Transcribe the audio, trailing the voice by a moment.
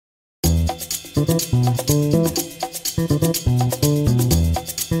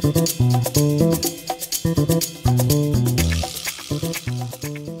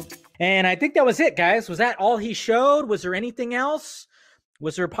And I think that was it, guys. Was that all he showed? Was there anything else?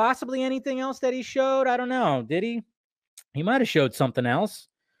 Was there possibly anything else that he showed? I don't know. Did he? He might have showed something else.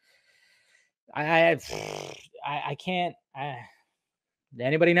 I can't.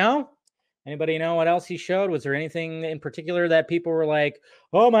 Anybody know? Anybody know what else he showed? Was there anything in particular that people were like,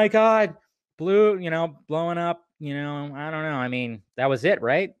 "Oh my God, blue," blowing up? I don't know. I mean, that was it,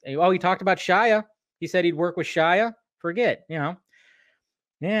 right? Oh, he talked about Shia. He said he'd work with Shia. Forget, Yeah.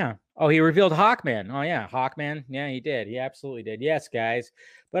 Oh, he revealed Hawkman. Oh, yeah. Hawkman. Yeah, he did. He absolutely did. Yes, guys.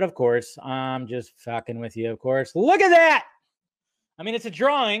 But of course, I'm just fucking with you, of course. Look at that. I mean, it's a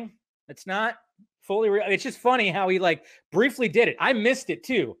drawing. It's not fully real. It's just funny how he briefly did it. I missed it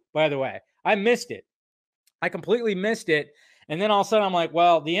too, by the way. I missed it. I completely missed it. And then all of a sudden I'm like,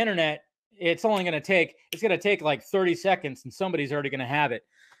 well, the internet, it's going to take like 30 seconds and somebody's already going to have it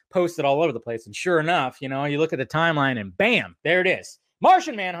posted all over the place. And sure enough, you look at the timeline and bam, there it is.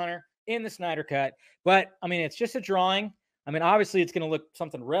 Martian Manhunter in the Snyder Cut. But I mean, it's just a drawing. I mean, obviously it's going to look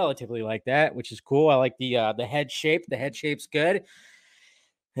something relatively like that, which is cool. I like the head shape. The head shape's good.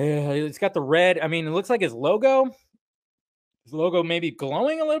 It's got the red. I mean, it looks like his logo maybe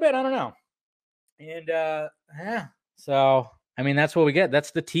glowing a little bit. I don't know. And yeah. So, I mean, that's what we get.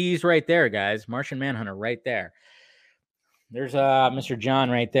 That's the tease right there, guys. Martian Manhunter right there. There's Mr. John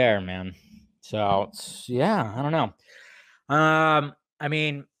right there, man. So, yeah, I don't know. I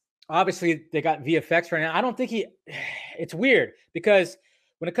mean, obviously they got VFX right now. I don't think it's weird because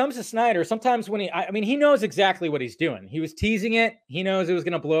when it comes to Snyder, sometimes when he knows exactly what he's doing. He was teasing it. He knows it was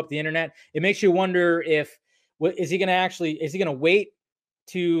going to blow up the internet. It makes you wonder is he going to wait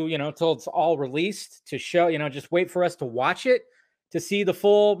to, till it's all released to show, just wait for us to watch it to see the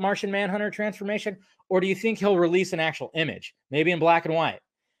full Martian Manhunter transformation? Or do you think he'll release an actual image, maybe in black and white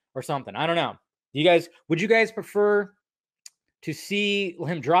or something? I don't know. Would you guys prefer to see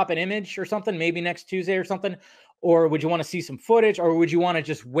him drop an image or something, maybe next Tuesday or something? Or would you want to see some footage? Or would you want to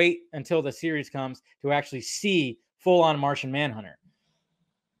just wait until the series comes to actually see full-on Martian Manhunter?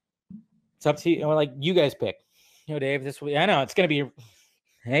 It's up to you. Like, you guys pick. Dave, I know it's going to be,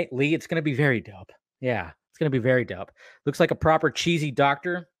 hey, Lee, it's going to be very dope. Yeah, it's going to be very dope. Looks like a proper cheesy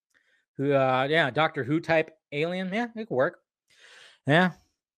Doctor Who type alien. Yeah, it could work. Yeah.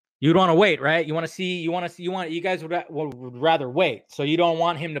 You'd want to wait, right? You guys would rather wait. So you don't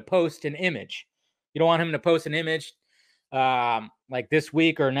want him to post an image. You don't want him to post an image like this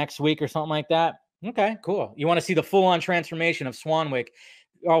week or next week or something like that. Okay, cool. You want to see the full-on transformation of Swanwick.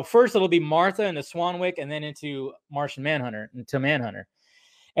 Well, first it'll be Martha into Swanwick and then into Martian Manhunter, into Manhunter.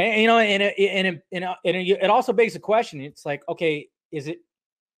 And it also begs the question. It's like, okay, is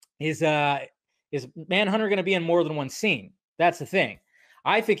Manhunter going to be in more than one scene? That's the thing.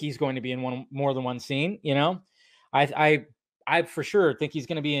 I think he's going to be in more than one scene. I for sure think he's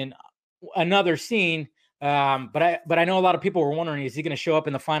going to be in another scene. But I know a lot of people were wondering, is he going to show up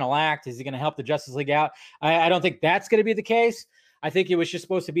in the final act? Is he going to help the Justice League out? I don't think that's going to be the case. I think it was just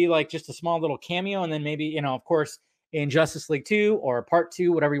supposed to be like just a small little cameo. And then maybe, of course, in Justice League 2 or Part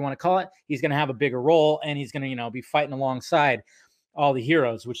 2, whatever you want to call it, he's going to have a bigger role and he's going to, be fighting alongside all the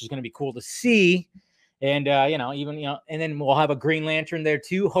heroes, which is going to be cool to see. And, and then we'll have a Green Lantern there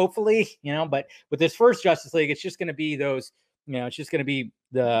too, hopefully, but with this first Justice League, it's just going to be those, it's just going to be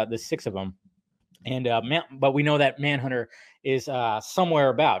the six of them. And, but we know that Manhunter is somewhere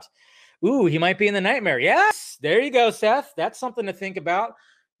about. Ooh, he might be in the Nightmare. Yes, there you go, Seth. That's something to think about.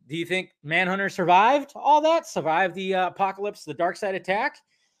 Do you think Manhunter survived all that? Survived the apocalypse, the dark side attack?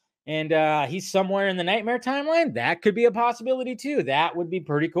 And he's somewhere in the Nightmare timeline? That could be a possibility too. That would be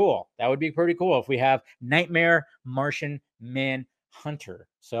pretty cool. That would be pretty cool if we have Nightmare Martian Manhunter.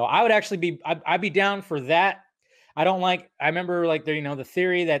 So I would actually I'd be down for that. I remember the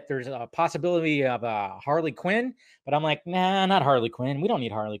theory that there's a possibility of Harley Quinn, but I'm like, nah, not Harley Quinn. We don't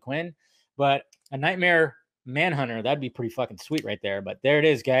need Harley Quinn, but a Nightmare Manhunter, that'd be pretty fucking sweet right there. But there it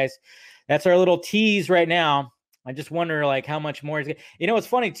is, guys. That's our little tease right now. I just wonder how much more is. What's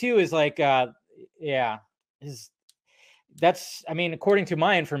funny too is according to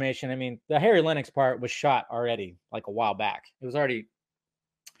my information, the Harry Lennox part was shot already a while back. It was already.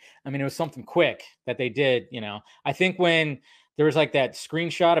 It was something quick that they did. I think when there was that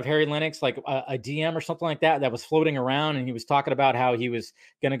screenshot of Harry Lennox, a DM or something like that was floating around, and he was talking about how he was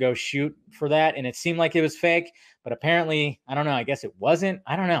going to go shoot for that, and it seemed like it was fake, but apparently, I don't know. I guess it wasn't.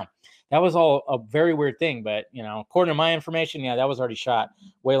 I don't know. That was all a very weird thing, but according to my information, that was already shot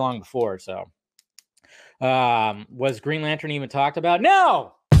way long before. So, was Green Lantern even talked about?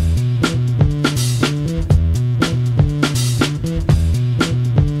 No,